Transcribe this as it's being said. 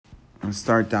going to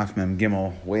start Daf Mem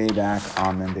Gimel way back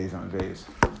on Mem Beis on Beis.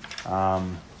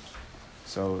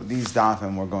 So these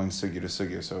Dafim we're going sugya to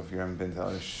sugya. So if you haven't been to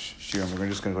Shirim, we're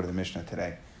just going to go to the Mishnah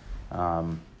today.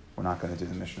 We're not going to do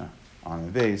the Mishnah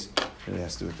on the Beis. It really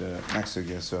has to do with the next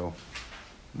sugya. So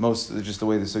just the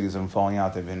way the sugyas have been falling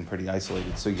out, they've been pretty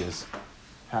isolated sugyas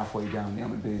halfway down the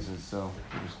Amud Beis. So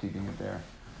we're just keeping it there.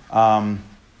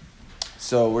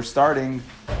 So we're starting,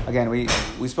 again, we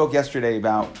spoke yesterday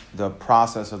about the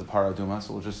process of the Parah Aduma,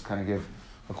 so we'll just kind of give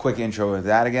a quick intro of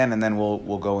that again, and then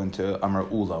we'll go into Amar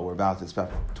Ula. We're about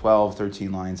 12,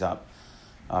 13 lines up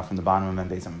from the bottom of Mem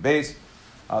Beis Amud Beis.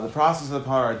 The process of the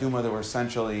Parah Aduma, there were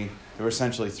essentially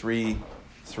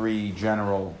three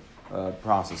general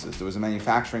processes. There was a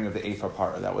manufacturing of the Ephah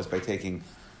Parah. That was by took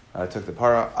the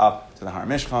Parah up to the Har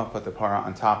Mishcha, put the Parah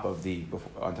on top of the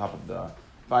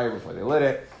fire before they lit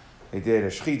it. They did a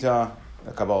shechita,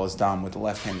 the Kabbalah's dam with the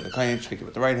left hand of the kayin, shechita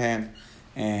with the right hand,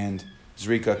 and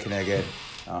zrika keneged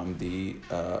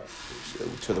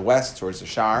to the west towards the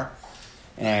shar,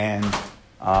 and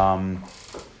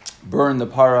burned the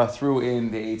para, threw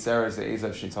in the eight zeras, the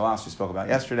Ezav Shintalas we spoke about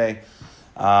yesterday,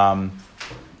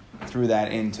 threw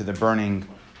that into the burning,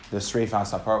 the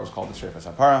Sreifas HaPara, it was called the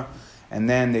Sreifas HaPara, and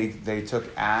then they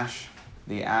took ash.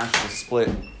 The ash was split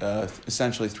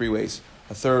essentially three ways.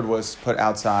 A third was put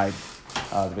outside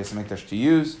the Beis HaMikdash to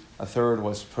use. A third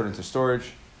was put into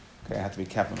storage. Okay, it had to be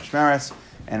kept in Mishmaris.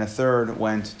 And a third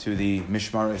went to the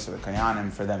Mishmaris or the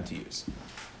Kayanim for them to use.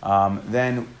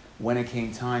 Then when it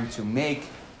came time to make,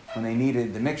 when they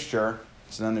needed the mixture,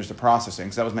 so then there's the processing.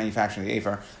 So that was manufacturing the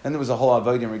Ephah. Then there was a whole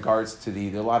avodah in regards to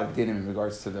there a lot of dinim in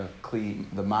regards to the Kli,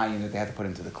 the Mayim that they had to put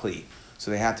into the Kli.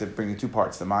 So they had to bring the two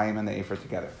parts, the Mayim and the Ephah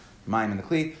together. The Mayim and the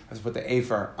Kli, has to put the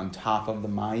Ephah on top of the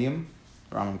Mayim.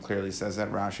 Rambam clearly says that.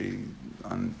 Rashi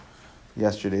on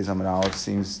yesterday's Amud Aleph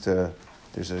seems to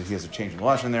he has a change in the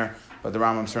lashon there, but the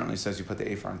Rambam certainly says you put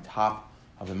the Ephah on top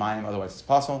of the mayim, otherwise it's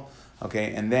possible.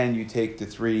 Okay, and then you take the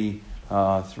three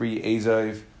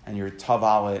azav and you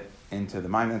taval it into the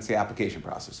mayim. That's the application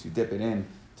process. You dip it in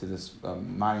to this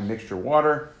mayim mixture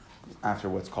water after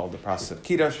what's called the process of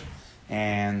kiddush,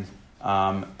 and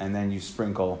then you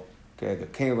sprinkle the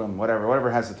kalim,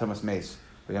 whatever has the tumas mace.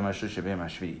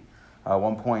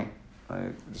 One point,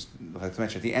 just like to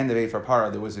mention, at the end of Ephah Parah,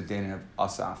 there was a din of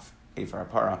Asaf, Ephah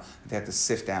Parah, that they had to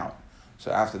sift out. So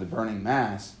after the burning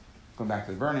mass, going back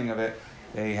to the burning of it,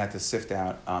 they had to sift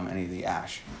out any of the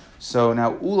ash. So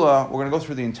now Ula, we're going to go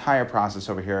through the entire process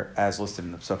over here as listed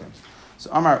in the Psukim. So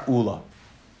Amar Ula.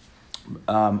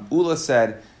 Ula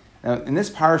said, now in this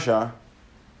parsha,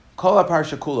 Kol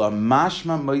HaParsha Kula,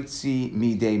 Mashma Moitzi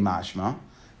Midei Mashma,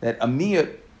 that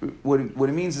Amiyat, what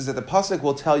it means is that the pasuk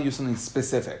will tell you something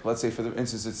specific. Let's say, for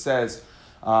instance, it says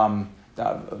Elazar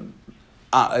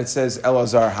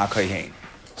HaKohen.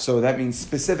 So that means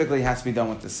specifically it has to be done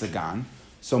with the Sagan.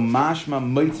 So mashma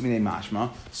moitzmine mashma.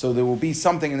 So there will be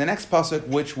something in the next pasuk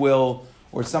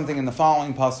or something in the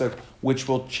following pasuk which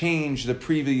will change the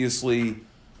previously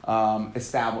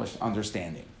established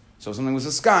understanding. So something was a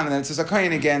skan, and then it says a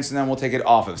kohen again, so then we'll take it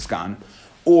off of skan.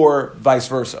 Or vice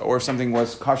versa. Or if something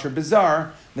was kasher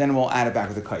bizarre, then we'll add it back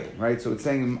with the kayin, right? So it's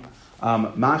saying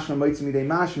mashma moitzmidei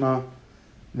mashma,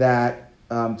 that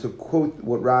to quote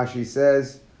what Rashi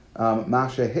says,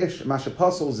 masha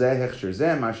pasol zeh hechsher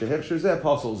zeh, masha hechsher zeh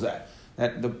pasol zeh.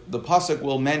 That the pasuk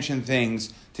will mention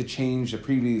things to change the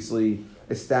previously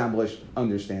established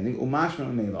understanding.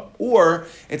 Or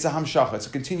it's a hamshacha, it's a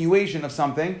continuation of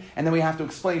something, and then we have to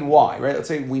explain why, right? Let's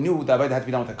say we knew that it had to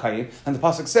be done with a kayin, and the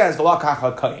pasuk says v'la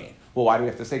kacha kayin. Well, why do we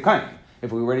have to say kayin?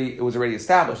 If it was already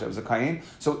established that it was a kayin.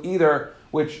 So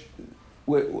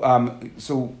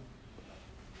so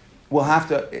we'll have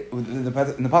to, in the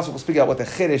pasuk will speak out what the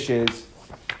chiddush is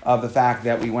of the fact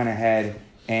that we went ahead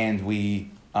and we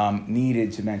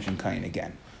needed to mention kayin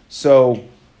again. So,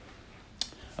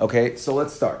 okay, so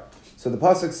let's start. So the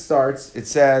pasuk starts, it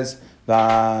says, that's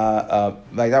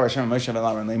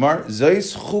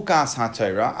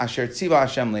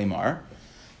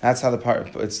how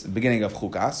it's the beginning of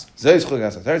Chukas.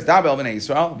 Dabel b'nei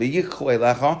Yisrael, v'yichu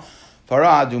elecha,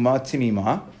 parah aduma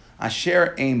timima,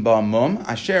 asher ein ba mum,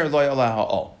 asher lo yaleha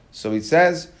ol. So it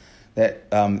says that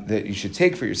you should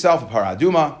take for yourself a parah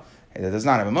aduma that does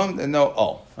not have a mum, and no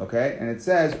ol. Okay, and it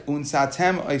says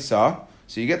unsatem oisa.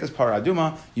 So you get this parah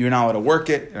aduma, you're not allowed to work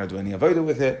it, you're not do any avodah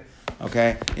with it.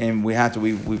 Okay, and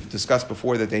we've discussed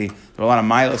before that there were a lot of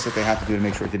milas that they had to do to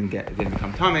make sure it didn't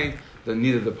become tamei.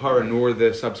 Neither the parah nor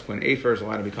the subsequent Ephah is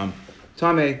allowed to become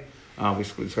tamei. We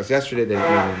discussed yesterday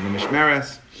that in the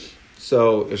Mishmaris.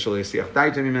 So then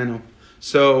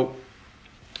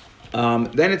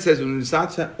it says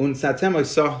unsatem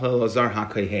oisah Elazar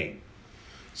HaKohen.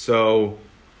 So,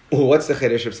 what's the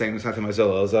chiddush of saying Mesatem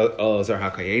Elazar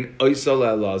Hakayin? Oisa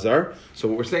Elazar. So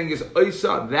what we're saying is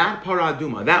Oisa, that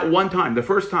paraduma, that one time, the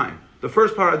first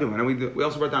paraduma. And we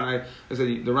also brought down, I said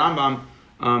the Rambam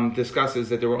discusses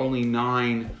that there were only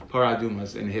 9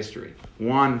 paradumas in history.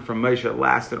 1 from Moshe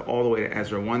lasted all the way to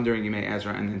Ezra, 1 during Yemei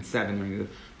Ezra, and then 7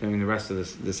 during the rest of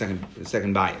the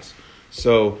second bias.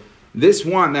 So this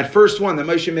one, that first one that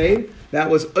Moshe made, that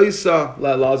was Oisa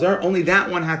LaLazar. Only that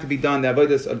one had to be done. The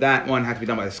avodas of that one had to be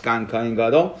done by the Skan Kain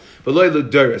Gadol, but Lo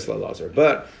Luderis LaLazar.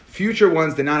 But future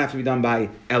ones did not have to be done by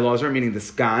Elazar, meaning the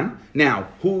Skan. Now,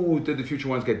 who did the future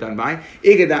ones get done by?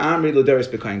 Iged Amri Luderis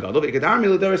B'Kain Gadol, Iged Amri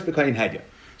Luderis B'Kain Hedya.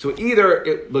 So either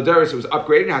Luderis was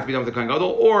upgraded, it had to be done with the Kain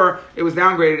Gadol, or it was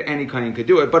downgraded, any Kain could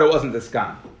do it, but it wasn't the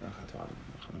Skan.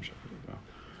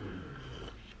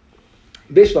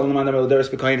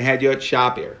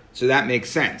 So that makes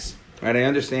sense, right? I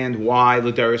understand why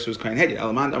Luderis was Kain Hedya.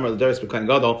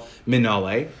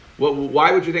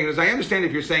 Why would you think? Because I understand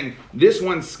if you're saying this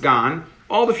one's Skan,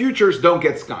 all the futures don't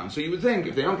get Skan. So you would think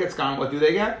if they don't get Skan, what do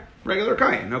they get? Regular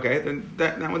Kain. Okay, then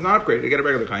that one's not upgraded. They get a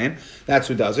regular Kain. That's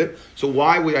who does it. So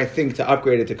why would I think to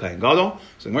upgrade it to Kain Gadol?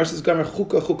 So the Gemara says, "Gamer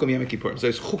chuka Yom Kippur." So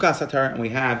it's chukas satar, and we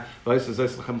have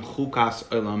chukas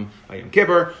olam Yom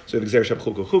Kippur. So if Xer Shab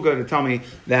chuka to tell me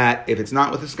that if it's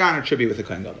not with the Skan, it should be with the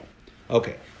Kain Gadol.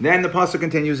 Okay. Then the pasuk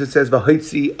continues. It says,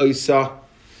 "V'hoitzi oisa,"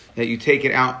 that you take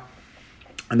it out,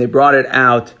 and they brought it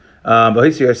out. They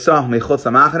took it outside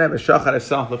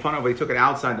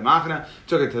the machna,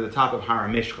 took it to the top of Har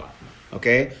Mishcha.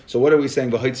 Okay, so what are we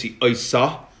saying?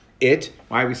 It.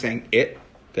 Why are we saying it?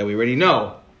 Okay, we already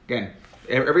know. Again,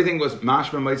 everything was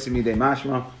mashma moitzi midei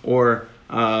mashma or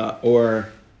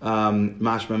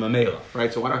mashma mamela.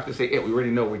 Right. So why do I have to say it? We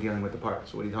already know we're dealing with the part.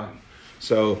 So what are you talking?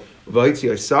 So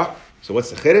So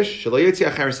what's the chiddush? Shelo yotzi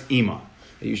acheres ima.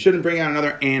 You shouldn't bring out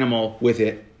another animal with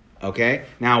it. Okay,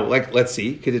 now let's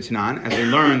see. Kiddushnan, as we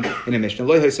learned in a Mishnah,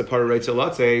 I don't know if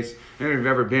you've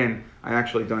ever been. I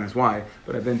actually don't ask why,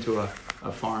 but I've been to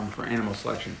a farm for animal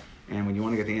selection, and when you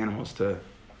want to get the animals to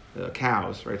the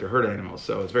cows, right, they're herd animals,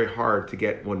 so it's very hard to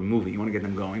get one moving. You want to get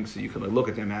them going, so you can look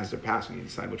at them as they're passing. You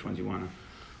decide which ones you want to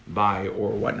buy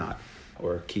or whatnot,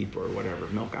 or keep or whatever,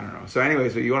 milk. I don't know. So anyway,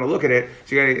 so you want to look at it.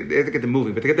 So you have to get them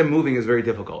moving, but to get them moving is very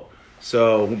difficult.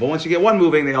 So, but once you get one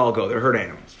moving, they all go. They're herd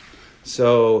animals.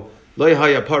 So, if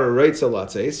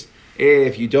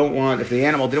the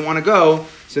animal didn't want to go,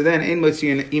 so then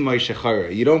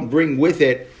you don't bring with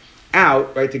it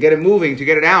out, right, to get it moving, to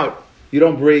get it out, you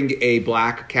don't bring a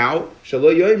black cow,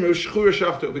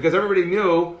 because everybody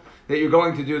knew that you're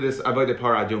going to do this avodah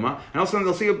paraduma, and also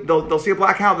they'll see a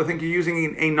black cow, they'll think you're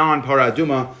using a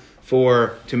non-paraduma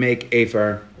to make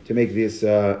afer, to make this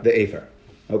the afer,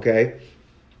 okay?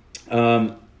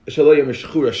 And you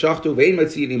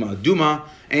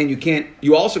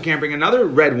also can't bring another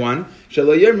red one. So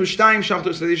they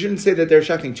shouldn't say that they're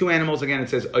shechting 2 animals. Again, it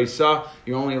says Oisa.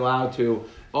 You're only allowed to,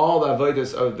 all the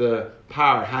avodas of the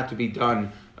par had to be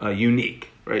done unique,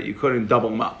 right? You couldn't double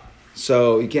them up.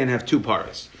 So you can't have 2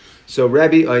 paras. So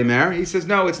Rabbi Omer, he says,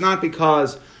 no, it's not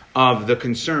because of the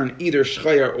concern, either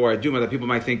shchayar or aduma, that people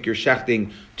might think you're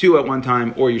shechting 2 at one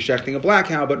time or you're shechting a black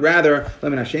cow, but rather, no,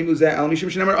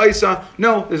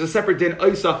 there's a separate din,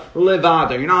 oisa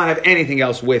levada. You're not going to have anything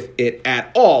else with it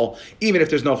at all, even if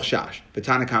there's no chashash.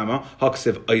 B'tanakama,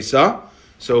 haksiv oisa.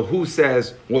 So who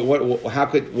says, why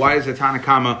does the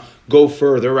Tanakama go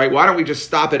further, right? Why don't we just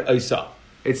stop at oisa?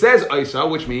 It says Isa,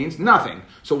 which means nothing.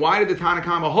 So why did the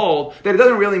Tanakama hold that it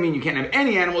doesn't really mean you can't have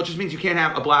any animal, it just means you can't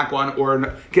have a black one or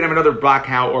can't have another black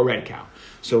cow or red cow.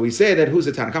 So we say that who's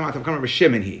the Tanakama? Tanakama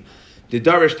Shimon he. The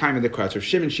Darish time of the Kratz, or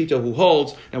Shimon Shita, who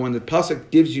holds that when the Pasuk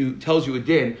tells you a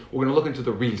din, we're going to look into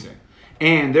the reason.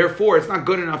 And therefore, it's not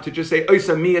good enough to just say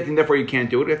Isa miyat and therefore you can't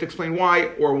do it. We have to explain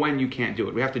why or when you can't do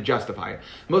it. We have to justify it.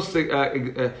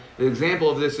 The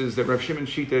example of this is that Rav Shimon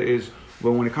Shita is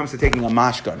when it comes to taking a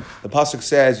mashkan. The pasuk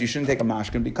says you shouldn't take a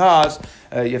mashkan because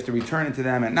you have to return it to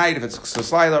them at night if it's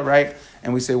soslayla, right?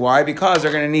 And we say why? Because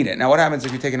they're going to need it. Now, what happens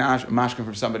if you take a mashkan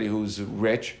from somebody who's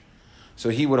rich? So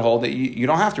he would hold that you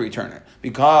don't have to return it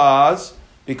because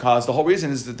the whole reason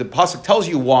is that the pasuk tells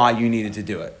you why you needed to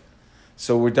do it.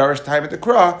 So we're darish time at the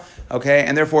kra, okay,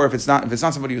 and therefore if it's not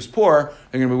somebody who's poor,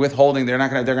 they're going to be withholding. They're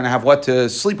going to have what to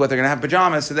sleep with. They're going to have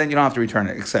pajamas, so then you don't have to return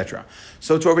it, etc.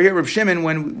 So to over here, Reb Shimon,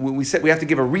 when we said we have to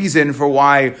give a reason for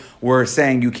why we're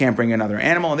saying you can't bring another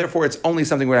animal, and therefore it's only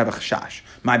something where we have a chashash.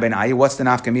 My benayi, what's the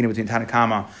nafkamina between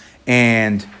Tanakama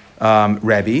and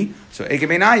Rebbe. So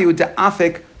Ekebenayu de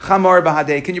Afik Chamor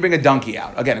Bahadeh. Can you bring a donkey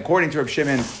out? Again, according to Reb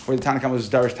Shimon, where the Tanakh was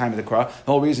Darish time of the Kra,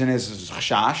 the whole reason is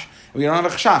chashash. We don't have a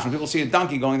chashash. When people see a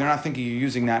donkey going, they're not thinking you're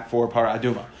using that for para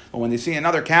aduma. But when they see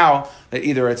another cow, that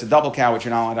either it's a double cow, which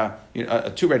you're not allowed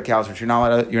to, two red cows, which you're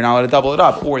not allowed to double it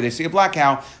up, or they see a black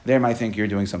cow, they might think you're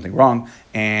doing something wrong,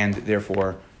 and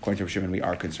therefore, according to Reb Shimon, we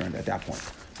are concerned at that point.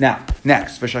 Now,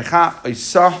 next, v'shaycha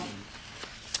oisah.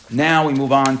 Now we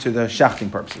move on to the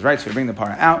shechting purposes, right? So we bring the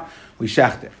para out, we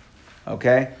shecht it.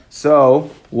 Okay? So,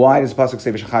 why does the pasuk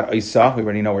say v'shachat oisah? We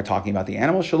already know we're talking about the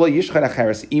animal. Shelo yishchat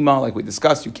acheres ima, like we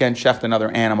discussed, you can't shecht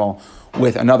another animal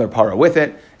with another para with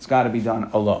it. It's got to be done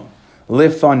alone.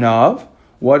 Lifanav.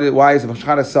 Why is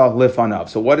v'shachat oisah lifanav?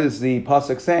 So what is the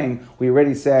pasuk saying? We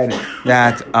already said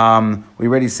that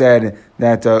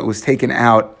it was taken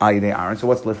out ayidei Aaron. So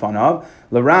what's lifanav?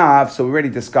 L'rav. So we already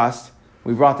discussed.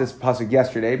 We brought this pasuk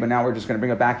yesterday, but now we're just going to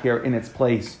bring it back here in its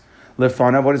place.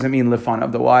 Lifanav. What does it mean,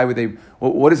 lifanav? Why would they?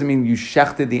 What does it mean? You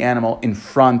shechted the animal in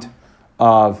front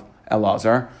of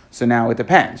Elazar. So now it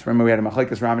depends. Remember, we had a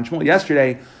machlekes Rav and Shmuel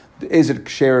yesterday. Is it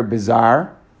ksher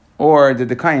bizarre, or did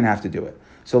the kayin have to do it?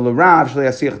 So l'Rav shlei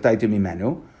yasiach daitu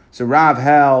mimenu. So Rav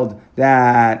held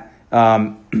that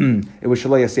it was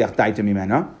shlei yasiach daitu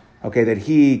mimenu. Okay, that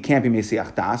he can't be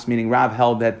mesiach das. Meaning Rav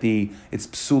held that it's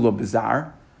psula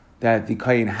bizarre, that the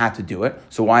kayin had to do it.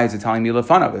 So why is it telling me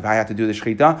lefanav? If I have to do the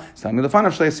shechita, it's telling me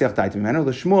lefanav shlei yasiach daitu mimenu.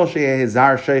 L'shmuel sheyeh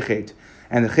hizar sheichet.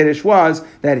 And the chiddush was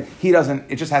that he doesn't.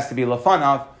 It just has to be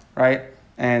lefanav, right?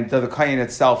 And the kayin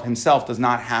himself does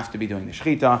not have to be doing the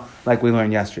shechita, like we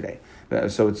learned yesterday.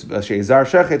 So it's sheyeh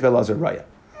shechet ve'elazar raya.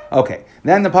 Okay.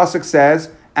 Then the pasuk says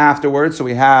afterwards. So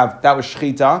we have that was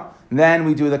shechita. Then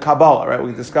we do the Kabbalah, right?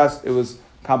 We discussed it was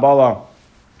Kabbalah.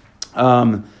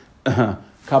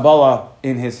 Kabbalah he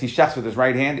shechs with his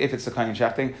right hand, if it's the kayin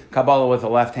shechting. Kabbalah with the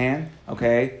left hand,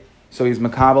 okay? So he's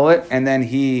makabel it, and then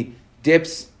he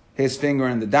dips his finger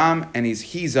in the dam, and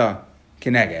he's hiza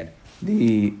keneged,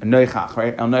 the noichach,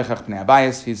 right? El noichach pnei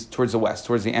abayis, he's towards the west,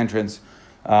 towards the entrance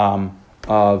of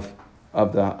the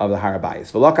Har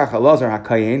Abayis. V'lokach Elazar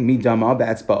hakayin midama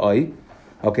be'etzba'oi.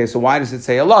 Okay, so why does it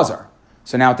say Elazar?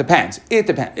 So now it depends.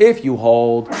 If you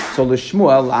hold, so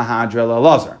l'shmuel lahadrel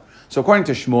Elazar. So according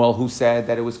to Shmuel, who said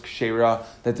that it was kshera,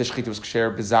 that the shechita was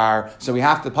kshera bizarre, so the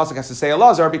pasuk has to say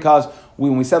Elazar because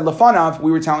when we said lefanav, we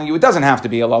were telling you it doesn't have to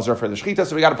be Elazar for the shechita,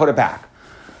 so we got to put it back.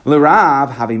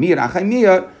 L'Rav havimiyat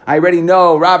achamiyat. I already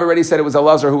know Rav already said it was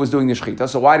Elazar who was doing the shechita,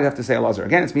 so why did it have to say Elazar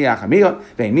again? It's miyat achamiyat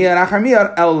ve'miyat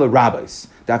achamiyat el l'rabos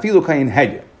dafilu kayin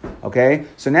hedya. Okay,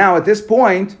 so now at this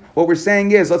point, what we're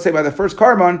saying is, let's say by the first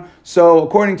carbon. So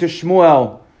according to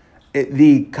Shmuel,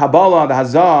 the Kabbalah, the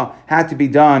Hazah, had to be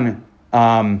done.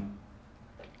 The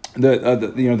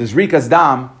Zrikas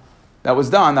Dam that was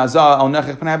done, the Hazah al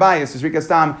Nechech Pnei Abayis, the Zrikas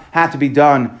Dam had to be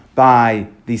done by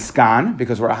the Skan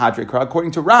because we're a Hadrei Kra.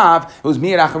 According to Rav, it was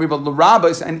Miyad Acharibah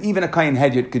L'Rabos, and even a Kayin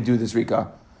Hedyot could do the Zrika,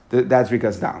 that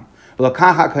Zrikas Dam.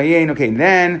 Okay,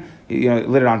 then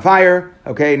lit it on fire.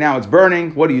 Okay, now it's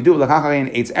burning. What do you do? You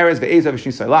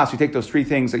take those three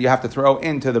things that you have to throw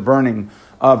into the burning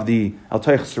of the al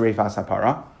toich sereifas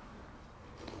hapara.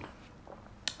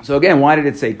 So again, why did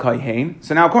it say kayhen?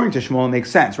 So now according to Shmuel, it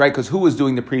makes sense, right? Because who was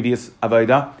doing the previous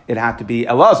avodah? It had to be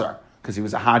Elazar, because he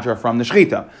was a hadra from the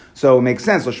shechita. So it makes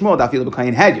sense. So Shmuel dafil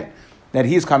b'kayin hedya, that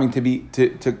he's coming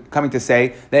to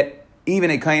say that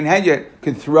even a kayin hedyet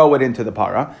can throw it into the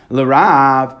para.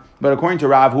 L'Rav, but according to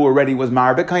Rav, who already was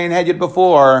marbet kayin hedyet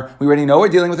before, we already know we're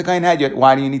dealing with a kayin hedyet.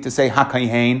 Why do you need to say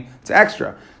ha-kayin? It's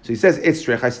extra. So he says,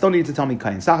 itzrich, I still need to tell me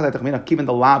kayin. Keeping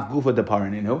the lav gufa de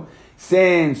paraninu.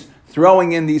 Since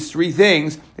throwing in these three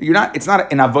things, it's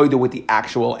not an avodah with the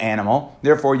actual animal.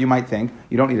 Therefore, you might think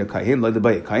you don't need a kayin.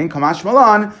 Kamash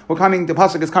malan. The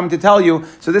pasuk is coming to tell you.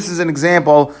 So this is an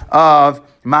example of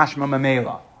mashma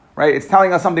mamela. Right? It's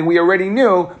telling us something we already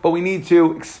knew, but we need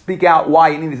to speak out why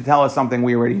it needed to tell us something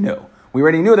we already knew. We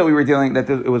already knew that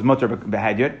it was mutter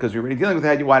behadyot, because we were already dealing with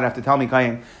behadyot. Why did it have to tell me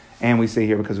kayin? And we say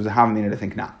here because it was a havamina to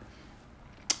think not.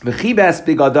 V'chibes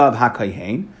bigadav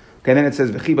hakayhen. Okay, then it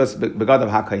says v'chibes bigadav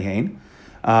hakayhen.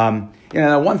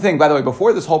 One thing, by the way,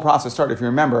 before this whole process started, if you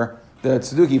remember the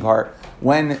tzeduki part,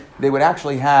 when they would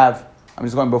actually have, I'm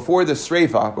just going before the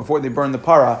sreifa, before they burn the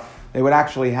para, they would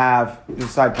actually have,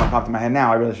 this side point popped in my head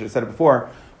now, I really should have said it before,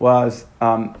 was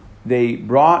they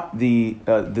brought the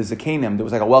Zakenim, there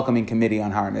was like a welcoming committee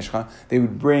on Har Mishcha. They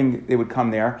would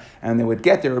come there, and they would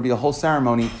get there, it would be a whole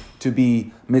ceremony to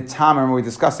be mitama, remember we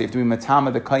discussed it, you have to be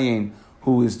mitama the kayin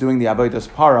who is doing the avodas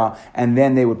para, and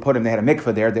then they would put him, they had a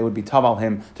mikveh there, they would be taval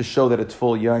him to show that a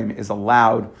tful yom is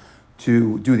allowed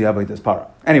to do the avodas para.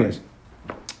 Anyways,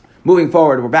 moving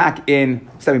forward,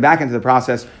 stepping back into the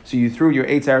process. So you threw your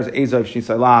 8 arrows, Ezov,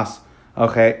 Shisalas.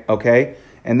 Okay.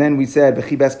 And then we said,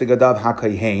 Bechibes begadav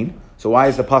hakayhain. So why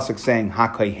is the pasuk saying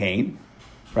hakayhain?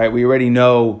 Right? We already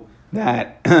know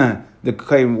that we're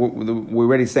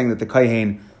already saying that the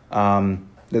kayhain,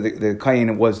 the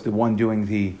kayhain was the one doing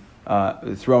the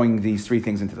throwing these 3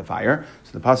 things into the fire.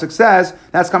 So the pasuk says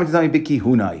that's coming to tell me big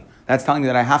kihunai. That's telling me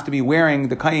that I have to be wearing,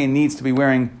 the kayhain needs to be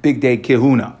wearing big day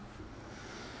kihuna.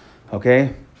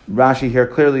 Okay. Rashi here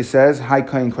clearly says, "Hi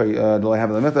kain do I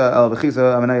have the mitha el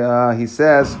b'chiza?" He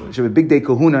says, "Should be big day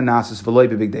kahuna nasis v'loy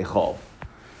be big day chol."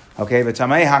 Okay,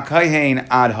 v'tamei hakayhen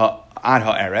ad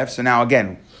ha'erev. So now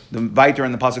again, the Viter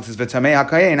in the pasuk says v'tamei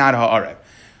hakayhen ad ha'erev.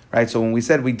 Right. So when we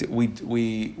said we did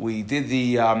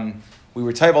the we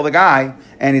were table the guy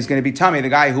and he's going to be tamei, the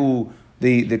guy who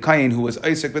the kain who was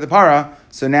Isaac with the para.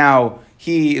 So now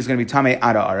he is going to be tamei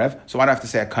ad ha'erev. So why do I have to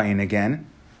say a kain again?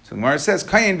 So the Gemara says,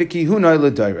 Kayin b'kihunoi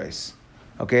l'doires.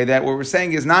 Okay, that what we're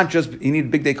saying is not just you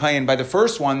need big day kayin by the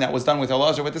first one that was done with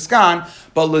Elazar with the skan,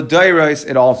 but l'doires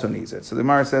it also needs it. So the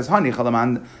Gemara says, Hani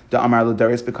chalaman da'amar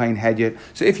l'doires b'kayin hedyet.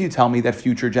 So if you tell me that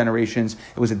future generations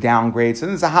it was a downgrade, so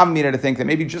then there's a havamina to think that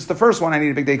maybe just the first one I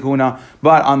need a big day kahuna,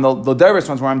 but on the l'doires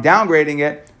ones where I'm downgrading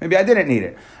it, maybe I didn't need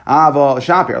it. But if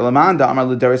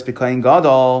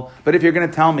you're going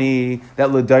to tell me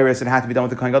that l'dairis it had to be done with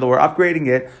the kohen gadol, we're upgrading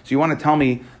it. So you want to tell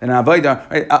me that an avodah,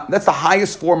 right, that's the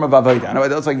highest form of avodah.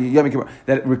 That's like Yom Kippur,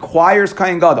 that it requires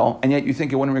kohen gadol, and yet you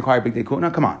think it wouldn't require big day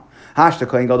kuna. Come on, hashta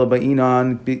kohen gadol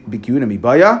ba'inan bikuna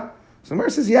mibaya. So the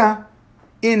Gemara says, yeah,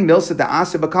 in milsa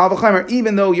da'aseh b'kal v'chaymer.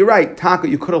 Even though you're right, taka,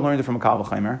 you could have learned it from a kal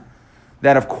v'chaymer.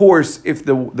 That of course, if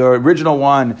the original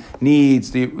one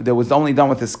that was only done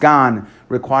with the skan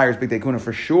requires big day kahuna,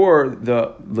 for sure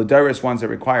the l'dairis ones that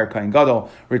require kohen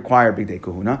gadol require big day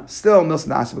kahuna. Still, milsa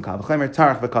da'aseh b'kal v'chaymer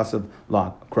tarach v'kasav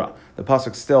la kra. The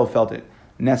pasuk still felt it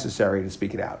necessary to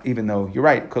speak it out, even though you're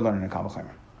right, could learn in a kal v'chaymer.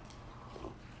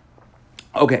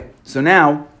 Okay, so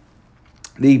now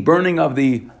the burning of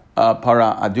the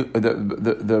para,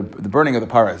 the burning of the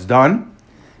para is done.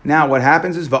 Now what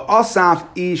happens is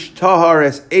va'asaf ish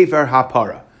tahares efer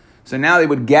hapara. So now they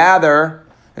would gather.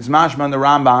 It's mashma in the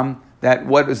Rambam that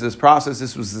what was this process?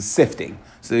 This was the sifting.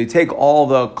 So they take all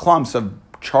the clumps of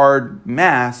charred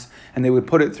mass and they would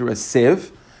put it through a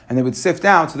sieve and they would sift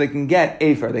out so they can get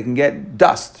efer. They can get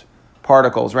dust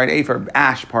particles, right? Efer,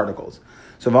 ash particles.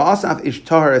 So va'asaf ish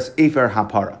tahares efer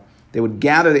hapara. They would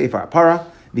gather the efer hapara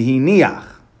v'hiniach.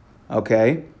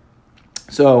 Okay.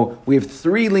 So we have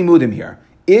 3 limudim here.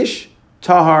 Ish,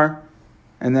 tahar,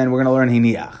 and then we're going to learn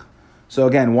hiniach. So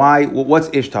again, what's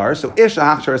ish tahar? So ish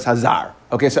ahachshar is hazar.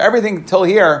 Okay, so everything till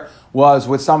here was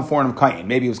with some form of kain.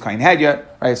 Maybe it was kain hedyet,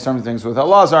 right? Some things with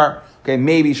Elazar. Okay,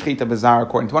 maybe shchita bazar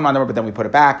according to one number, but then we put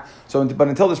it back. So, but up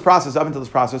until this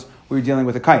process, we were dealing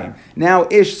with a kain. Now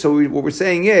ish. So what we're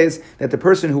saying is that the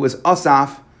person who was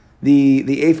asaf,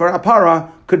 the efer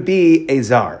apara, could be a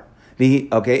zar.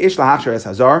 Okay, ish lahachshar es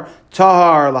hazar,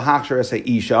 tahar lahachshar es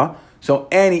isha. So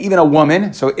even a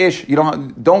woman, so ish, you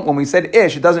don't when we said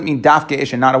ish, it doesn't mean dafke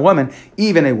ish and not a woman,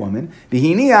 even a woman.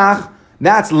 V'hiniach,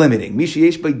 that's limiting.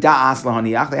 Mishiyesh by da'as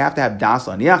lahaniach, they have to have da'as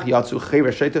lahaniach. Yatsu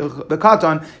cheresh sheitu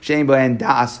b'katan, shein b'en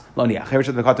da'as lahaniach.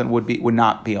 Cheresh sheitu b'katan would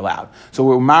not be allowed. So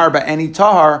we're marba any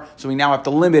tahar, so we now have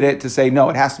to limit it to say, no,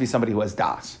 it has to be somebody who has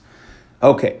da'as.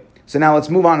 Okay, so now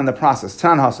let's move on in the process.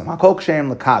 Tan hasam, hakol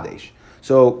kshem lekadesh.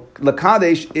 So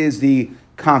lekadesh is the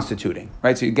constituting,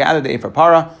 right? So you gather the efer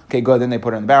para, okay, good, then they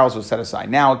put it in the barrels, so set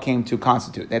aside. Now it came to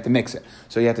constitute. They have to mix it.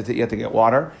 So you have to get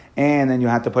water, and then you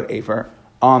have to put efer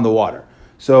on the water.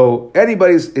 So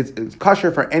it's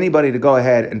kosher for anybody to go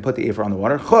ahead and put the efer on the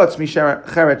water. Chutz mi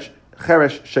cheresh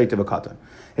sheita v'katan,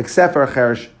 except for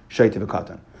cheresh sheita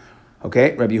v'katan.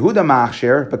 Okay, Rabbi Yehuda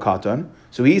machshir v'katan.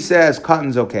 So he says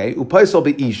katan's okay. Upaisol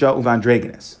be'isha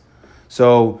uvandregenis.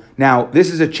 So now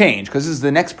this is a change because this is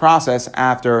the next process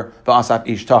after the Asaf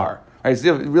Ish Tahar. Right? It's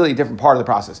really a different part of the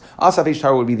process. Asaf Ish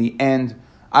Tahar would be the end,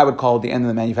 I would call it the end of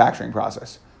the manufacturing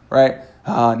process. Right?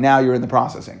 Now you're in the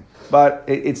processing. But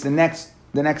it's the next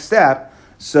step.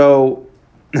 So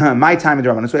my time in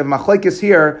Draman. So we have machlekes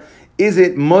here. Is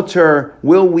it mutter?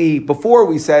 Will we, before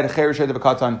we said Cheresh Sheidah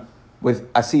V'Katan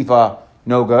with Asifa,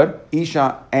 no good.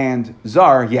 Isha and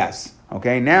Zar, yes.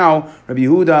 Okay, now Rabbi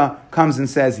Yehuda comes and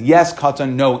says, yes,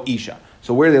 katan, no isha.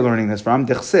 So where are they learning this from?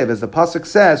 Dechsev, as the pasuk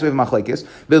says, we have machlekes,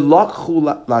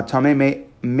 v'lakchu latame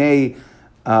me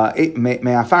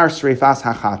afar sreifas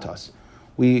hachatos.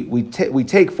 We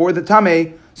take for the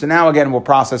tame. So now again we're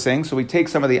processing. So we take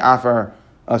some of the afar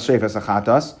sreifas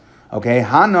hachatos. Okay,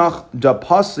 hanach da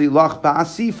pasli lach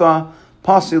ba'asifa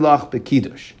pasli lach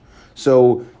bekidush.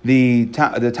 So the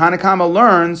Tanakama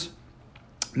learns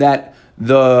that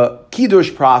the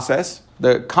kiddush process,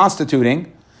 the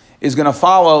constituting, is going to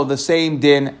follow the same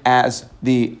din as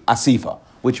the asifa,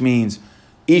 which means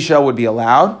isha would be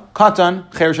allowed, katan,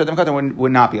 cheresh adam katan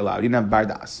would not be allowed. You didn't have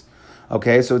bardas.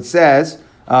 Okay, so it says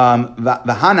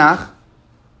v'hanach.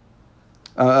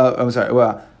 I'm sorry.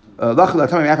 Hanach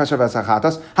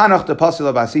the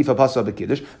pasila basifa pasila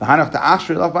bekiddush. Hanach the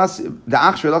achshir lach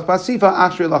basifa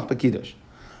achshir lach bekiddush.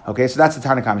 Okay, so that's the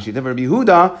Tanakh Shita. Rabbi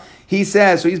Yehuda, he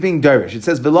says, so he's being dervish. It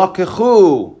says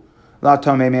v'lokechu la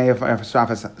tomei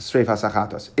streifas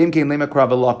achatos. Imkein lemakra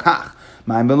v'lokach.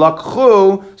 Ma'im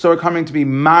v'lokchu. So we're coming to be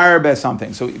marbe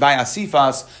something. So by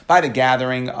asifas, by the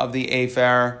gathering of the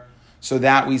afer, so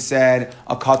that we said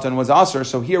a katan was asur.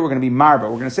 So here we're going to be marbe. We're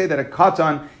going to say that a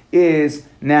katan is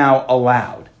now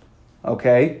allowed.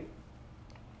 Okay,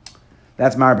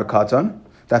 that's marbe katan.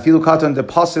 Dafilu katan de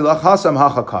pasilach hasam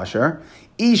hacha kasher.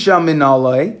 Isha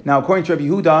minalei. Now, according to Rabbi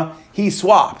Yehuda, he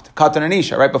swapped katan and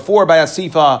isha. Right before by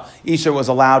asifa, isha was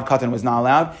allowed, katan was not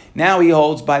allowed. Now he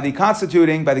holds by the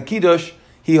constituting, by the kiddush,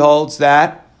 he holds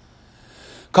that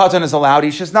katan is allowed,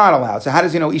 isha is not allowed. So how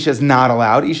does he know isha is not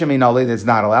allowed? Isha minalei is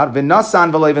not allowed.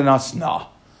 V'nasan v'lei v'nasna.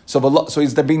 So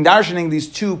he's being darshaning these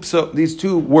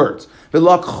two words.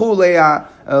 V'lakchu le'a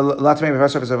latmei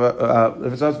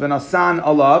v'nasan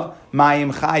alav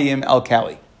mayim chayim el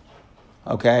keli.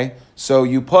 Okay, so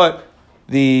you put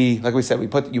like we said, you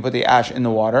put the ash in the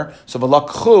water. So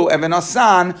v'lakchu and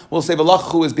v'nasan, we'll say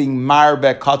v'lakchu is being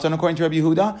marbe katan according to Rabbi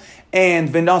Yehuda, and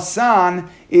v'nasan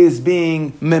is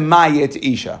being memayet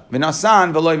isha.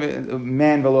 V'nasan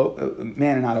man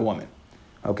and not a woman.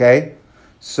 Okay,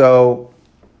 so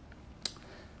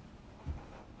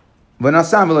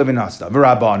v'nasan v'lo v'nasta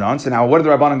v'rabbanon. So now, what are the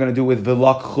rabbanon going to do with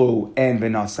v'lakchu and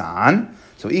v'nasan?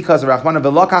 So ikaz rachmana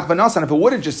v'lakach v'nasan. If it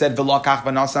would have just said v'lakach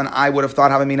v'nasan, I would have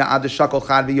thought havamina ad shakol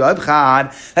chad v'yoev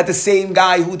chad, that the same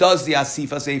guy who does the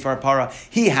asifa sefer para,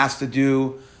 he has to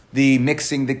do the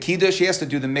mixing, the kiddush. He has to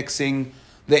do the mixing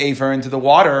the afer into the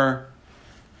water.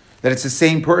 That it's the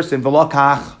same person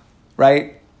v'lakach,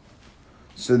 right?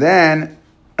 So then,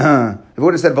 if it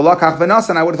would have said v'lakach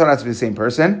v'nasan, I would have thought that's the same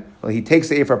person. Well, he takes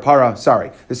the afer para. Sorry,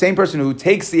 the same person who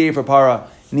takes the afer para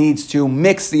needs to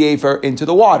mix the afer into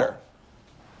the water.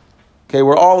 Okay,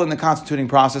 we're all in the constituting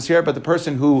process here, but the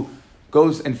person who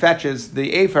goes and fetches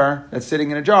the afer that's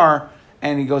sitting in a jar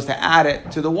and he goes to add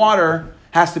it to the water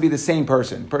has to be the same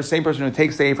person. The same person who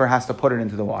takes the afer has to put it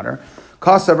into the water.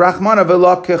 Kasav rachmana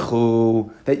v'lakechu.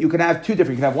 That you can have two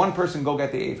different. You can have one person go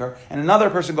get the afer and another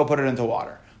person go put it into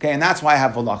water. Okay, and that's why I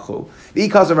have v'lachu.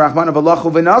 Because of rachmana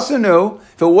v'lachu v'nasanu.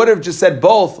 If it would have just said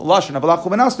both lashon of v'lachu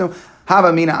v'nasanu,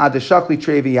 havamina adeshakli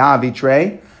trei v'yavi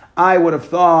trei. I would have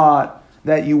thought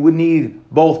that you would need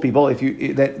both people if you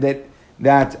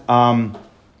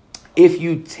if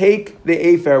you take the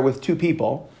afer with two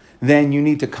people, then you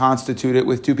need to constitute it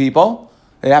with two people.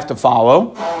 They have to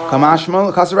follow. That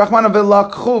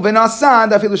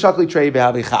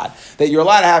you're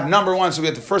allowed to have number one. So we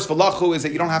have the first v'lachu is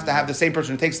that you don't have to have the same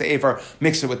person who takes the afer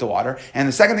mix it with the water. And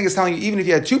the second thing is telling you, even if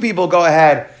you had two people go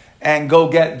ahead and go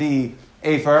get the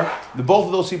afer, both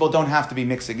of those people don't have to be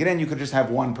mixing it in. You could just have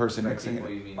one person mixing it. What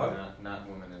do you mean, not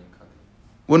woman and katan?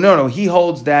 Well, no. He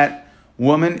holds that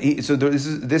woman. This is the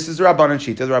Rabbanan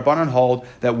Shita. The Rabbanan hold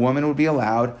that woman would be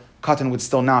allowed, katan would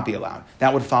still not be allowed.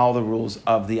 That would follow the rules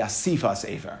of the asifas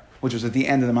afer, which was at the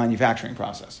end of the manufacturing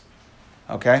process.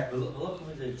 Okay. The local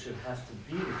it should have to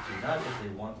be with two, not if they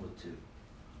want with two.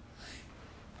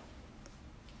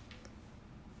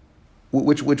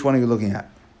 Which one are you looking at?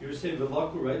 You were saying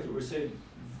v'laku, right? We're saying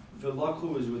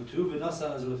v'laku is with two,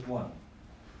 v'nasan is with one.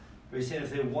 We're saying if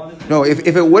they wanted to... No, if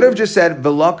it would have just said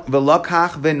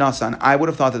v'lakach v'nasan, I would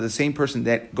have thought that the same person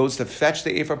that goes to fetch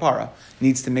the efer para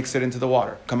needs to mix it into the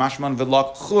water. Kamashman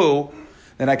v'lakchu,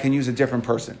 then I can use a different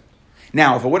person.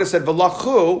 Now, if it would have said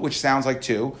v'lakchu, which sounds like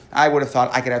two, I would have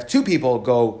thought I could have two people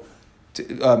go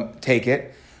to, take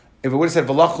it. If it would have said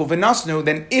v'lakchu v'nasnu,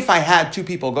 then if I had two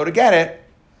people go to get it,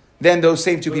 then those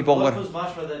same two people would... But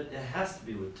mashma that it has to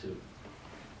be with two.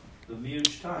 The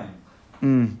huge time.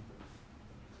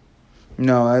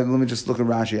 No, let me just look at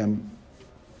Rashi.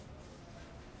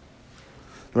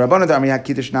 The Rabbanan Da'ami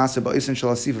HaKiddush Nasa Ba'isen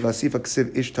Shal Asifa V'Asifa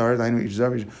Ksiv Ishtar Da'inu Ish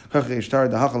Zav Kach Ishtar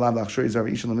Da'hach Alav L'Achshur Zav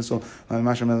Ish L'Misol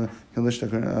Masham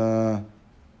Hilishtak.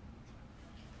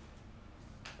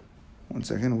 One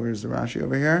second, where's the Rashi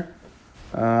over here?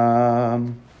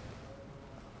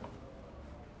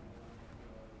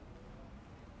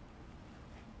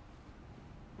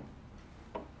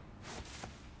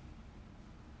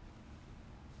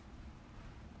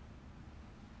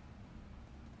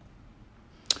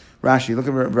 Rashi, look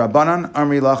at Rabbanan,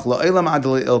 Amri Lach, La'elam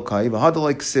Adali Ilkai,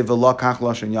 V'hadalai Ksiv, V'lakach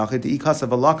Lashon Yachid, Ikasa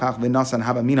V'lakach, V'nasan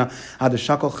Habamina,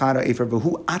 Adashakol Chara Efer,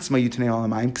 V'hu Atzma Yutanei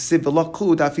Alamayim, Ksiv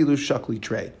V'lakhu, Dafilu Shakli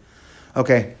Trey.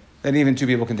 Okay, then even two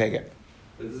people can take it.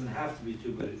 It doesn't have to be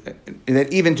two, but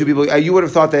that even two people, you would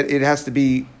have thought that it has to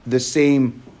be the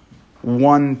same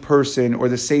one person, or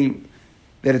the same,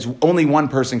 that it's only one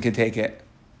person can take it.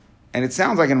 And it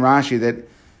sounds like in Rashi that,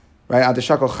 right,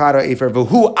 Adashakol Chara Efer,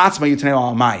 V'hu Atzma Yutanei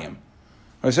Alamayim.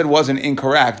 I said it wasn't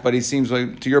incorrect, but it seems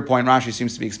like, to your point, Rashi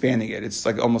seems to be expanding it. It's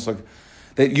like almost like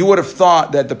that you would have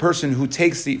thought that the person who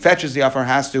fetches the offer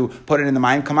has to put it in the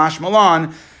Mayim Kamash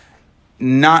Malan,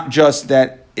 not just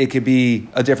that it could be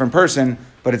a different person,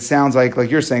 but it sounds like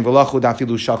you're saying, V'lachu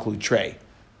dafilu shaklu trey.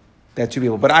 That two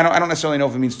people. But I don't necessarily know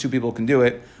if it means two people can do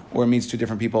it, or it means two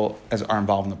different people are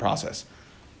involved in the process.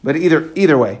 But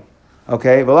either way.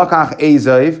 Okay, V'lakach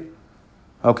ezayv.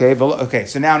 Okay,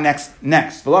 so now next.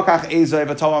 V'lakach ezayv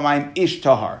v'tova ma'im ish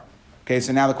tahar. Okay,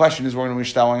 so now the question is, we're going to be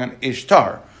shtelling on ish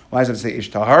tahar. Why does it say ish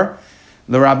tahar?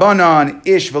 The Rabbanon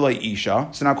ish v'lo isha.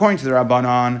 So now according to the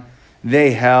Rabbanon,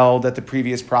 they held that the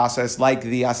previous process, like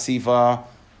the asifa,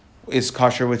 is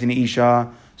kosher with an isha,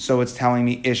 so it's telling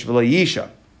me ish v'lo isha.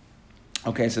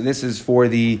 Okay, so this is for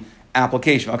the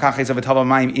application. So this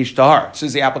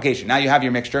is the application. Now you have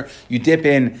your mixture. You dip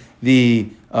in the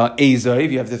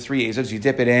azav. You have the three azavs. You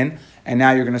dip it in, and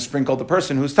now you're going to sprinkle the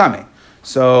person who's tamei.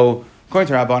 So according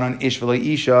to Rabbanon, ish v'lo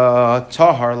isha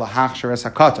tahar lahachshar es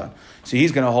hakatan. So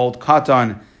he's going to hold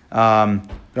katan.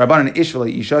 Rabbanon ish v'lo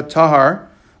isha tahar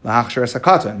lahachshar es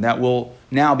hakatan. That will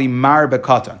now be mar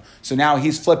bekatan. So now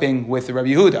he's flipping with the Rabbi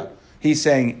Yehuda. He's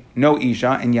saying no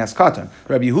isha and yes katan.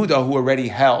 Rabbi Yehuda, who already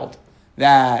held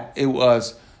that it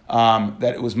was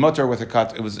mutter with a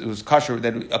cut, it was kosher,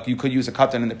 that you could use a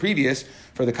katan in the previous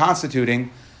for the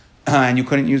constituting, and you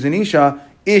couldn't use an isha,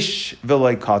 ish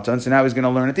v'lei katan. So now he's going to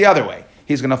learn it the other way.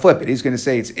 He's going to flip it. He's going to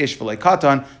say it's ish v'lei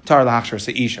katan, tar lahachshar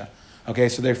se'isha. Okay,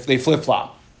 so they flip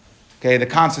flop. Okay, the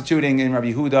constituting in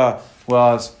Rabbi Yehuda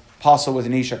was possible with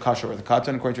an isha, kosher with a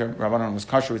katan. According to Rabbanan, was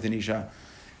kosher with an isha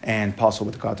and possible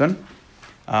with a katan.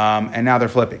 And now they're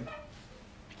flipping.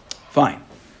 Fine.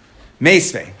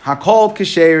 Meisvei, hakol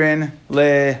kasherin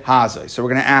lehazai. So we're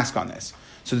going to ask on this.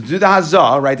 So to do the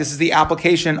hazah, right, this is the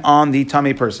application on the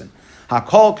tummy person.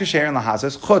 Hakol kasherin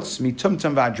lehazai, chutz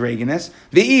mitumtum v'adregenis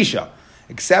v'isha.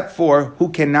 Except for who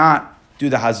cannot do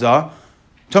the hazah,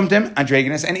 tumtum,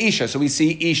 adregenis, and isha. So we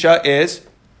see isha is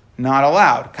not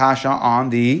allowed. Kasha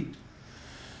on the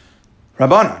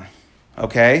Rabbanan.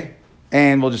 Okay?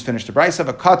 And we'll just finish the brisa.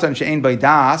 A katan she'ein by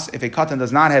das. If a katan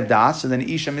does not have das, so then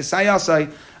isha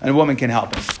misayasai, and a woman can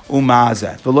help him.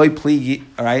 Umazet. V'loi pli,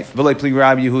 all right? V'loi pli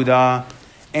Rabbi Yehuda.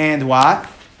 And what?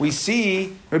 We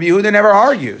see Rabbi Yehuda never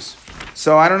argues.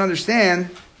 So I don't understand.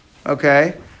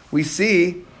 Okay? We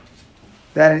see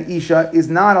that an isha is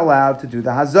not allowed to do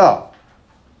the hazah.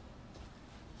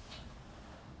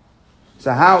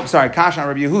 So how? Sorry, kasha on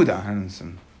Rabbi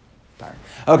Yehuda.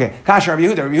 Okay, kasha Rabbi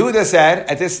Yehuda. Rabbi Yehuda said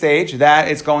at this stage that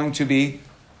it's going to be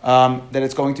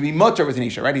mutter with an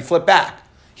isha. Right? He flipped back.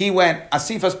 He went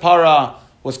asifas para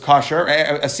was kosher.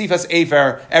 Asifas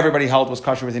afer everybody held was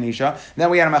kosher with an isha. Then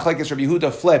we had a machlekes. Rabbi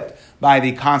Yehuda flipped by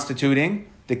the constituting.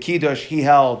 The kiddush he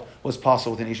held was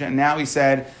possible with an isha. And now he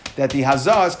said that the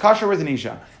hazah is kosher with an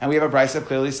isha. And we have a brisa that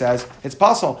clearly says it's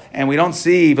possible. And we don't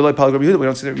see V'loi Palag Rabbi Yehuda. We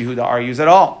don't see that Rabbi Yehuda argues at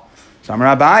all. So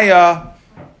Amar Abaya,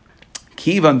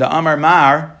 Kivan the Amar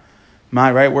Mar,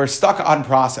 right? We're stuck on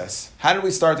process. How did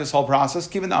we start this whole process?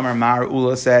 Kivan the Amar Mar,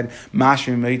 Ula said,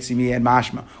 Mashma Meitzimi and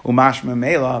Mashma, Umashma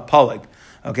Mela Palag.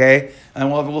 Okay?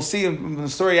 And we'll see in the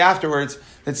story afterwards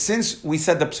that since we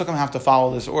said the psukim have to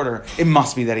follow this order, it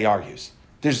must be that he argues.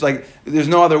 There's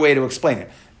no other way to explain it.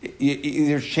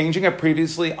 Either changing a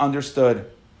previously understood,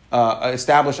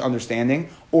 established understanding,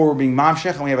 or we're being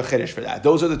mamshech and we have a chiddush for that.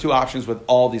 Those are the two options with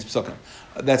all these psukim.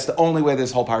 That's the only way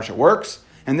this whole parsha works.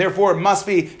 And therefore, it must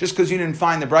be, just because you didn't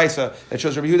find the brisa that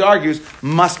shows Rabbi Yehuda argues,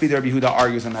 must be the Rabbi Yehuda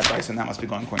argues on that brisa, and that must be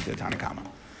going according to the Tanakama.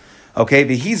 Okay,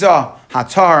 v'hiza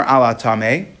hatar ala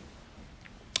tameh.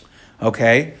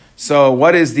 Okay, so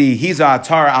what is the hiza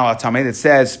atar ala tameh that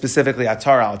says specifically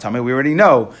atar ala tameh? We already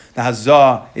know the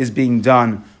hazah is being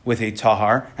done with a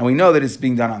tahar, and we know that it's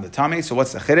being done on the tameh. So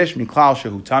what's the chiddush? Miklal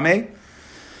shehu tameh.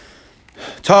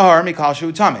 Tahar miklal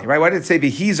shehu tameh. Right? Why did it say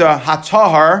v'hiza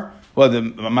hatahar? Well, the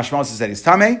mashmos says that he's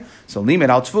tameh. So limit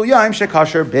al tful yaim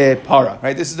shekasher bepara.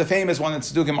 Right? This is the famous one that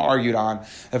Tzdukim argued on.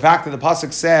 The fact that the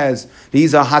pasuk says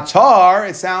he's a hatar,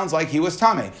 it sounds like he was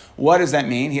tameh. What does that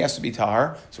mean? He has to be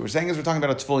tahar. So we're saying is we're talking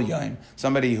about a tful yaim,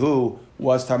 somebody who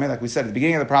was tameh. Like we said at the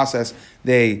beginning of the process,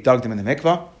 they dug him in the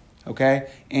mikvah. Okay,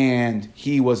 and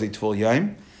he was a tful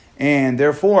yaim. and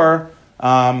therefore,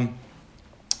 that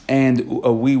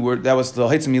was the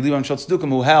Heitzim Yilivam Shel Tzedukim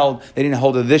who held, they didn't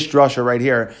hold of this drasha right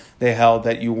here, they held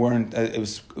that you weren't, it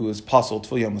was possible,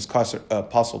 Tfil was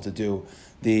possible to do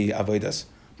the Avodas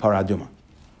Paraduma.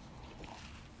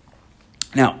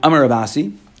 Now, Amar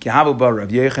Rabasi, Kihavu Bar Rav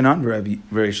Yechanan,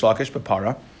 Rish Lakish,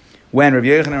 Bapara. When Rav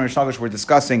Yechanan and Rish Lakish were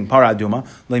discussing Paraduma,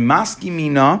 Lemaski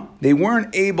Mina, they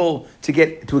weren't able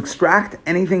to extract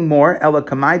anything more. Ela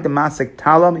Kamai Damasik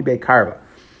Tala Mibe Karva.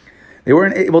 They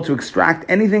weren't able to extract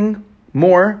anything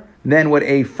more than what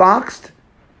a fox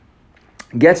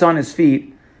gets on his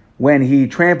feet when he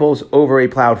tramples over a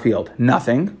plowed field.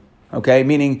 Nothing. Okay,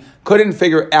 meaning couldn't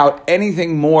figure out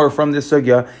anything more from this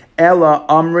sugya. Ella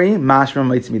Amri Mashma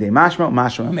Meitzmidei Mashma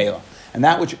Amela. And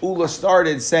that which Ula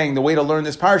started saying the way to learn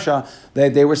this parsha,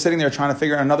 that they were sitting there trying to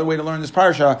figure out another way to learn this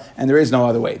parsha, and there is no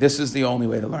other way. This is the only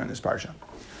way to learn this parsha.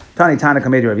 Tani Tana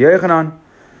Kamed Rav Yechanan.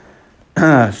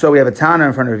 So we have a Tana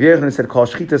in front of Rav Yechanan that said, Kol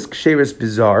Shchitas Ksheris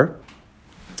Bizarre.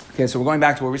 Okay, so we're going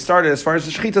back to where we started as far as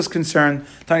the Shechita is concerned.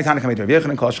 Tani Tana Kamed Rav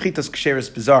Yechanan, Kol Shchitas Ksheris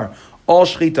Bizarre. All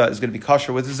Shechita is going to be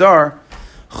kosher with Zar.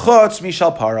 Chutz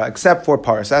Mishal Para, except for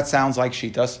Paras. That sounds like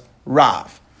Shitas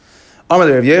Rav. Amar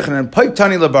Rav Yechanan, Pipe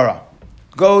Tani Labara.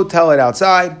 Go tell it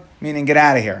outside, meaning get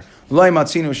out of here. Loi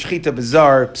matzinu shchita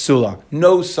bizar psula.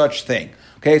 No such thing.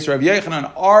 Okay, so Rav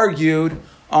Yechanan argued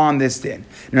on this din.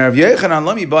 Now Rav Yechanan,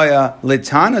 let me baya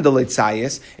litana de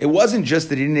litzayis. It wasn't just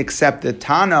that he didn't accept the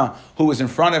Tana who was in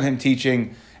front of him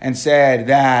teaching and said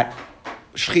that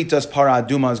shchitas para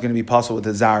aduma is going to be possible with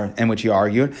the zar, in which he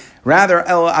argued. Rather,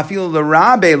 el afil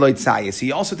l'rabe litzayis.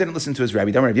 He also didn't listen to his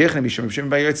rabbi. Rav Yechanan b'shem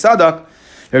b'yir tzadak.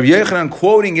 Rav Yechanan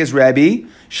quoting his Rebbe,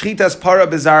 Shchitas para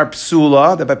bizar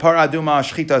psula, that by para aduma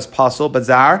shchitas pasul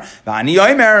bizar. V'ani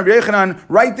yomer Rav Yechanan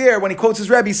right there when he quotes his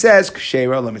Rebbe says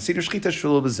kshera lemesidu shchitas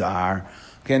shula bizar.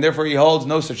 Okay, and therefore he holds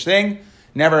no such thing.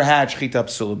 Never had shchita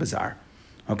psula bizar.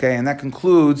 Okay, and that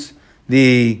concludes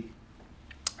the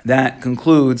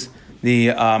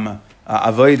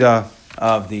avoda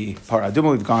of the para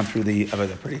aduma. We've gone through the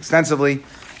avoda pretty extensively.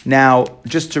 Now,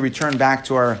 just to return back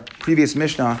to our previous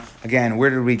Mishnah, again, where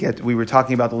did we get? We were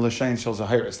talking about the L'Shayin Shel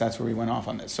Zahiris. That's where we went off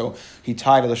on this. So he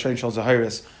tied the L'Shayin Shel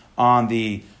Zahiris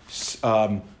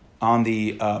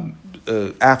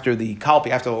after the Kalpi,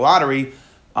 after the lottery,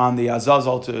 on the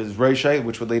Azazel to his Reishay,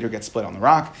 which would later get split on the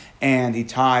rock. And he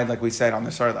tied, like we said, on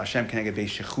the side of the Hashem Keneged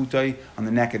Beis Shechutai, on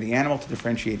the neck of the animal to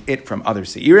differentiate it from other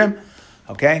Seirim.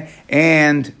 Okay?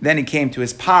 And then he came to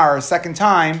his par a second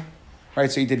time. Right,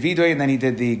 so he did Vidoy and then he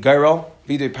did the Gairol.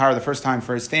 Vidoy power the first time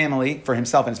for his family, for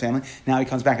himself and his family. Now he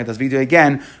comes back and does Vidoy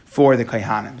again for the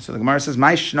Kaihanim. So the Gemara says,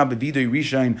 "My shnab Vidoy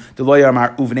Rishon deloy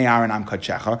amar uvnei Aaron am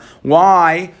kachecha."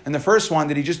 Why? In the first one,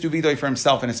 did he just do Vidoy for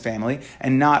himself and his family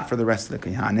and not for the rest of the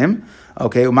Kaihanim?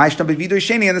 Okay, my shnab Vidoy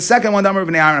Sheni, and the second one, Amar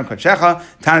uvnei Aaron am kachecha.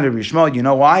 Tana de Rishmo. You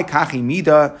know why? Kachi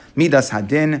midas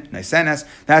hadin naisenes.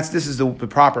 This is the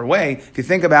proper way. If you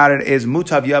think about it, is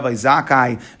mutav yavai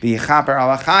zakai v'yichaper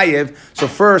alachayev. So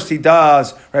first he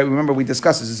does, right, remember we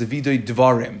discussed this, is a vidoy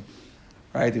dvarim,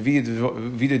 right, the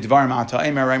vidoy dvarim ata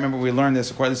emer, right, remember we learned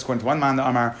this according to one man, the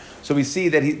Amar, so we see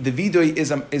that the vidoy is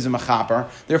a mechaper,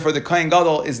 therefore the Kohen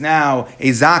Gadol is now a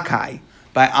zakai,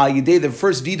 by Al Yidei, the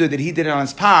first vidoy that he did on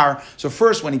his par. So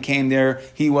first when he came there,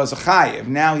 he was a chayiv.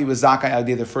 Now he was zakai Al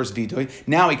Yidei, the first vidoy.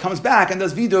 Now he comes back and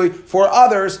does vidoy for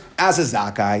others as a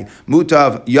zakai.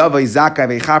 Mutav yavai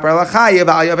zakai veichaper al chayiv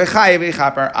al yavai chayiv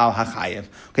veichaper al hachayiv.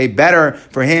 Okay, better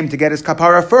for him to get his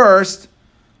kapara first.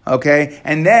 Okay,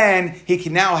 and then he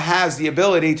now has the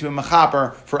ability to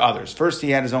mechaper for others. First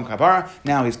he had his own kapara.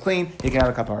 Now he's clean. He can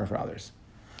have a kapara for others.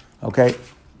 Okay.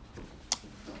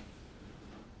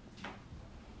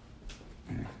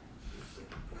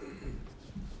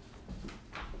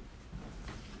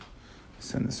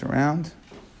 Send this around.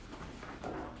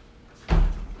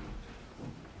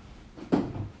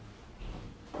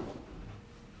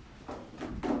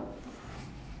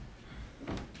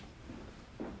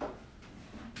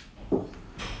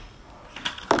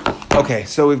 Okay,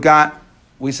 so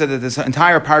we said that this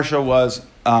entire parsha was,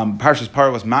 parsha's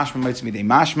part was mashma mitzvah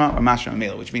mashma or mashma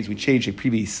mela, which means we changed a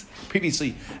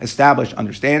previously established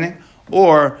understanding,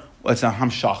 or it's a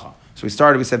hamshacha. So we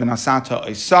said v'nasata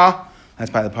isa. That's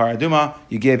by the paraduma.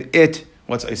 You give it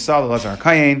what's Isal, Elazar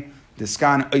Kayin. The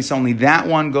skan Isa, only that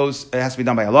one goes, it has to be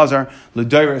done by Elazar.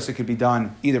 L'doiris, it could be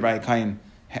done either by a Kayin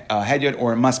Hedyot,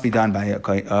 or it must be done by a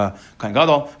Kayin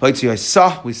Gadol. But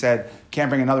Isa, we said, can't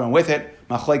bring another one with it.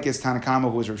 Machlekes Tanakama,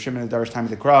 who was Rav Shimon in the Darish time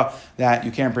of the Kra, that you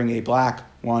can't bring a black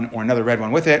one or another red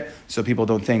one with it, so people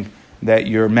don't think that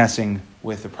you're messing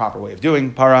with the proper way of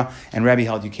doing para. And Rabbi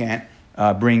held you can't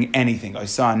bring anything. I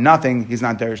saw nothing, he's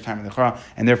not derish time in the chara,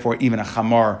 and therefore even a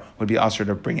chamar would be usher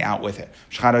to bring out with it.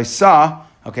 Shchad I saw,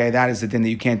 okay, that is the din that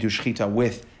you can't do shchita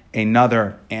with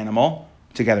another animal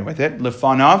together with it.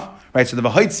 Lefanav, right? So the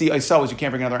v'haitzi I saw was you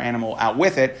can't bring another animal out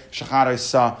with it. Shchad I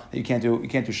saw that you can't do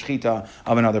shchita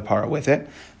of another para with it.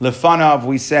 Lefanav,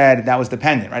 we said that was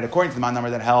dependent, right? According to the man number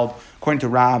that held, according to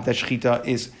Rav, that shchita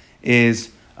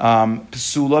is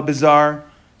psula bizarre.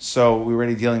 So we're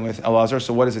already dealing with Elazar.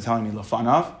 So what is it telling me?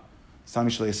 Lefanav. It's telling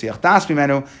me shleisiach das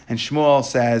bimenu, and Shmuel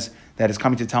says that it's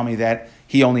coming to tell me that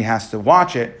he only has to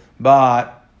watch it,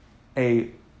 but a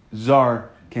zar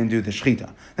can do the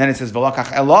shchita. Then it says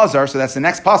v'lakach Elazar, so that's the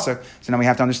next pasuk. So now we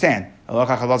have to understand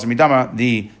v'lakach Elazar midama,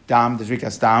 the dam, the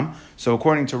zrikas dam. So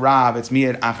according to Rav, it's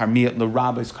miyad achar miyad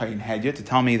l'rabis kain hedya, to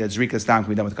tell me that zrikas dam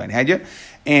can be done with kain hedya.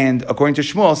 And according to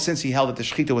Shmuel, since he held that the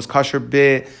shchita was kosher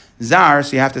bizar,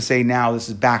 so you have to say now this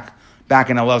is back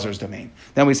in Elazar's domain.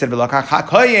 Then we said v'lakach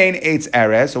hakayin eitz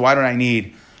erez. So why don't I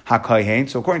need hakayin?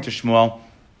 So according to Shmuel,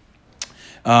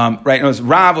 right,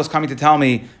 Rav was coming to tell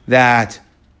me that.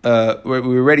 We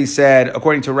already said,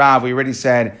 according to Rav, we already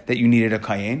said that you needed a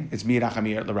kayin. It's miyad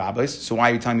achamir l'rabos. So why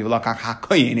are you telling me v'lakach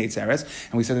hakayin eitzeres?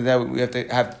 And we said that we have to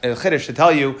have a chiddush to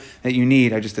tell you that you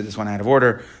need. I just did this one out of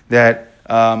order. That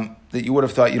you would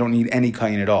have thought you don't need any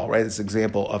kayin at all, right? This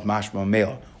example of mashma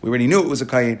meila. We already knew it was a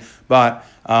kayin, but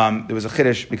there was a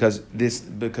chiddush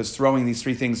because throwing these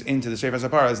three things into the Sefer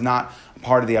Sapara is not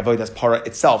part of the avodas para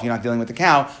itself. You're not dealing with the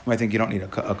cow. You might think you don't need a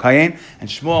kayin. And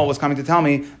Shmuel was coming to tell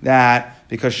me that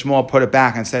because Shmuel put it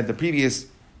back and said the previous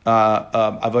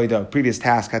avodah, previous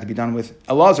task had to be done with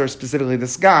Elazar, specifically the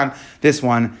sgan. This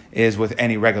one is with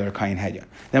any regular kayin hedya.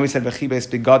 Then we said v'chibes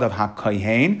bigad of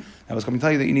hakayin. That was coming to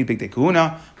tell you that you need big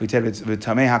kahuna. We said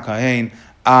v'tamei hakayin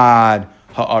ad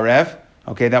ha'arev.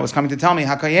 Okay, that was coming to tell me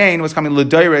hakayin was coming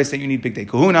l'doires that you need big day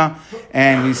kahuna,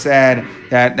 and we said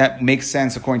that makes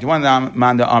sense according to one of the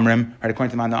Manda Amrim, right? According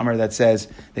to Manda Amr that says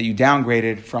that you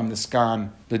downgraded from the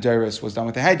skan, the doris was done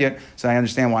with the hedyot, so I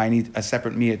understand why I need a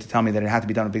separate miyah to tell me that it had to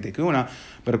be done with big day kahuna.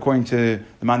 But according to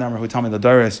the Manda Amr who told me the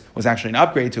doris was actually an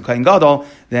upgrade to kayin gadol,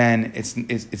 then it's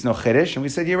no chiddush, and we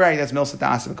said you're right. That's milsat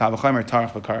ta'aseh v'kavachomer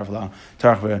tarach v'karav la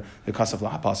tarach v'kasav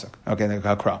la hapasuk. Okay, the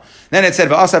hakra. Then it said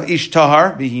v'asav ish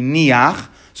tahar v'hiniach.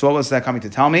 So what was that coming to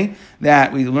tell me?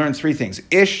 That we learned three things.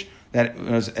 Ish, that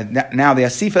was now the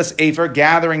asifas afer,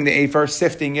 gathering the afer,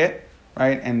 sifting it,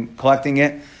 right, and collecting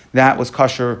it. That was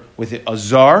kosher with it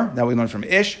azar, that we learned from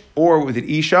Ish, or with it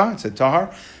Isha, it's a tahar.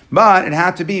 But it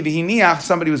had to be v'hiniach,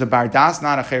 somebody who was a bardas,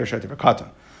 not a cher shot katan.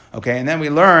 Okay, and then we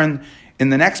learned in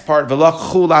the next part,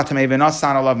 v'lach chula tamei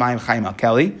v'nasan alav ma'im chayim al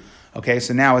keli. Okay,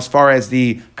 so now as far as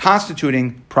the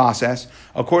constituting process,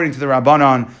 according to the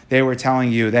Rabbanon, they were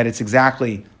telling you that it's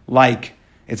exactly like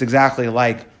the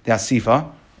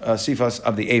sifas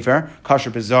of the Afer,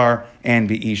 Kasher Bizar and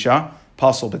Be'isha,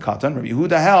 Pasul Bekatan. Rabbi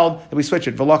Yehuda held that we switch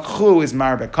it. V'lakchu is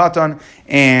Mar Bekatan,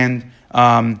 and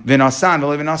V'nasan,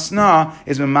 V'nasna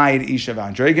is Memayid Isha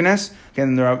V'androgenes.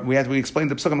 Again, we explained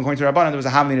the psukim according to Rabbanon. There was a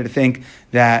havamina to think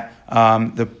that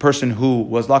the person who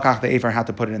was lakach the Afer had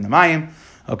to put it in the mayim.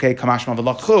 Okay, kamashma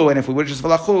v'lakhu, and if we would just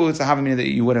v'lakhu, it's a havamina that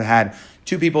you would have had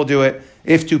two people do it.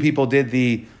 If two people did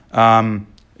the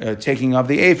taking of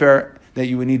the afer, that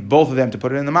you would need both of them to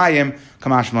put it in the mayim.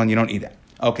 Kamashma, you don't need that.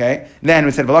 Okay, then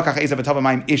we said v'lakach eza v'tava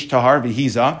mayim ish tahar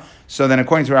v'hiza. So then,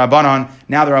 according to Rabbanon,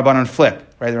 now the Rabbanon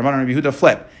flip, right? The Rabbanon Rabbi Yehuda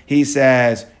flip. He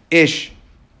says ish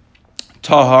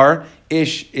tahar.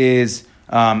 Ish is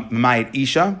mayit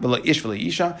isha, ish v'le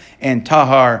isha, and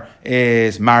tahar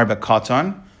is marba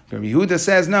katan. Rabbi Yehuda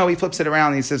says no. He flips it around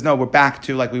and he says no. We're back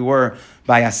to like we were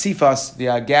by asifas,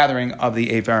 the gathering of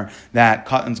the afer, that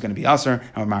katan's going to be aser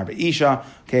and marba isha.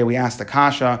 Okay, we asked the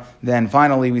kasha. Then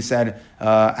finally we said,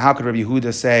 how could Rabbi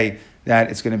Yehuda say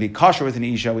that it's going to be kosher with an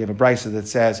isha? We have a brisa that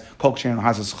says kol kshein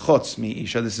hazas chutz mi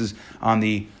isha. This is on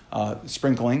the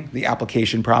sprinkling, the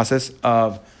application process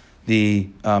of the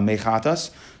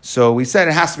mechatas. So we said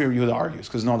it has to be Rabbi Yehuda argues,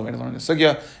 because there's no other way to learn the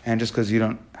sugya, and just because you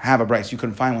don't have a brayso, you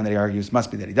couldn't find one that he argues, must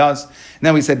be that he does. And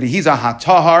then we said v'hiza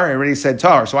ha-tahar, I already said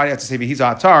tar, so why do you have to say v'hiza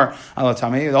ha-tar ala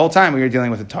tamei? The whole time we were dealing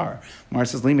with a tar. Mar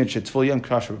says limud shetzful yom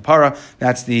kasher b'para,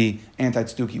 that's the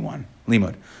anti-tzduki one,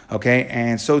 limud. Okay,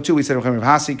 and so too we said when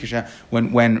Rav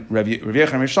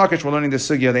Yechon and Rish Lakish were learning the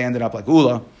sugya, they ended up like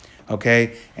Ula.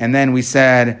 Okay, and then we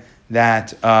said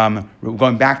that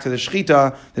going back to the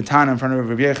shechita, the Tana in front of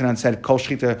Rav Yechanan said, "Kol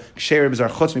shechita ksher b'zar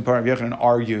chutz mi para." Rav Yechanan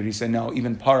argued. He said, "No,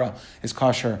 even para is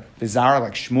kosher b'zar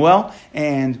like Shmuel."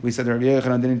 And we said that Rav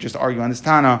Yechanan didn't just argue on this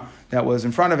Tana that was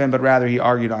in front of him, but rather he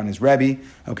argued on his Rebbe.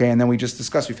 Okay, and then we just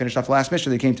discussed, we finished off the last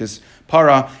mission, they came to his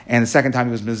para, and the second time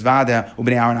he was Mizvada,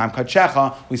 Ubnei Aaron Am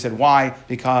Kachecha. We said why?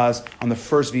 Because on the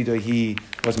first video he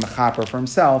was Mechaper for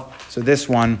himself, so this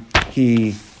one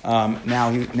he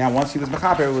now once he was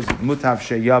Mechaper, it was Mutav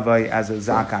Sheyavai as a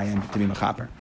Zakayim to be Mechaper.